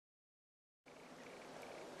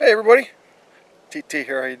Hey everybody, TT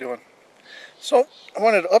here, how you doing? So, I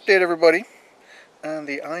wanted to update everybody on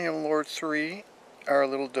the I Am Lord 3, our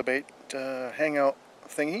little debate hangout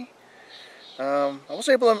thingy. I was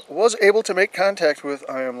able to make contact with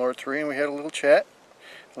I Am Lord 3 and we had a little chat,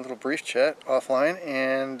 a little brief chat offline,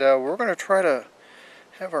 and we're going to try to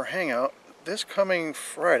have our hangout this coming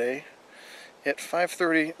Friday at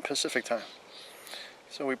 5:30 Pacific time.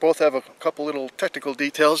 So we both have a couple little technical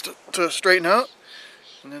details to straighten out,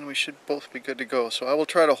 and then we should both be good to go. So I will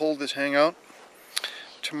try to hold this hangout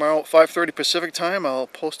tomorrow at 5:30 Pacific time. I'll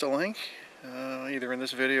post a link either in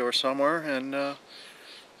this video or somewhere, and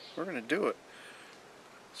we're going to do it.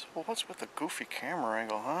 So what's with the goofy camera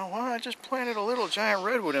angle, huh? Well, I just planted a little giant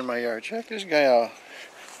redwood in my yard. Check this guy out.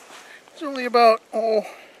 It's only about, I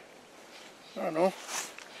don't know.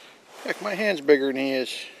 Heck, my hand's bigger than he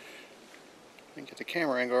is. I can get the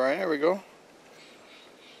camera angle right. There we go.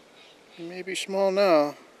 He may be small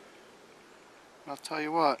now. I'll tell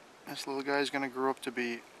you what, this little guy's going to grow up to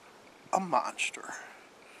be a monster.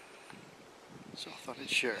 So I thought I'd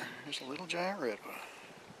share. Here's a little giant redwood.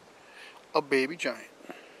 A baby giant.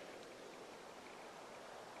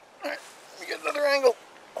 Alright, let me get another angle.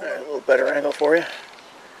 Alright, a little better angle for you.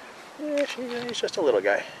 Yeah, he's just a little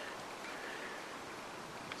guy.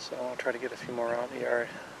 So I'll try to get a few more out in the yard.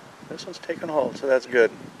 This one's taking hold, so that's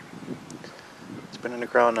good. It's been in the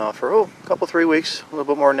ground now for a couple, 3 weeks, a little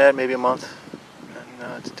bit more than that, maybe a month.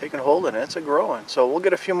 And it's taking hold and it's a growing. So we'll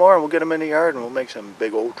get a few more and we'll get them in the yard and we'll make some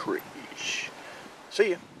big old trees.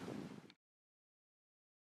 See ya.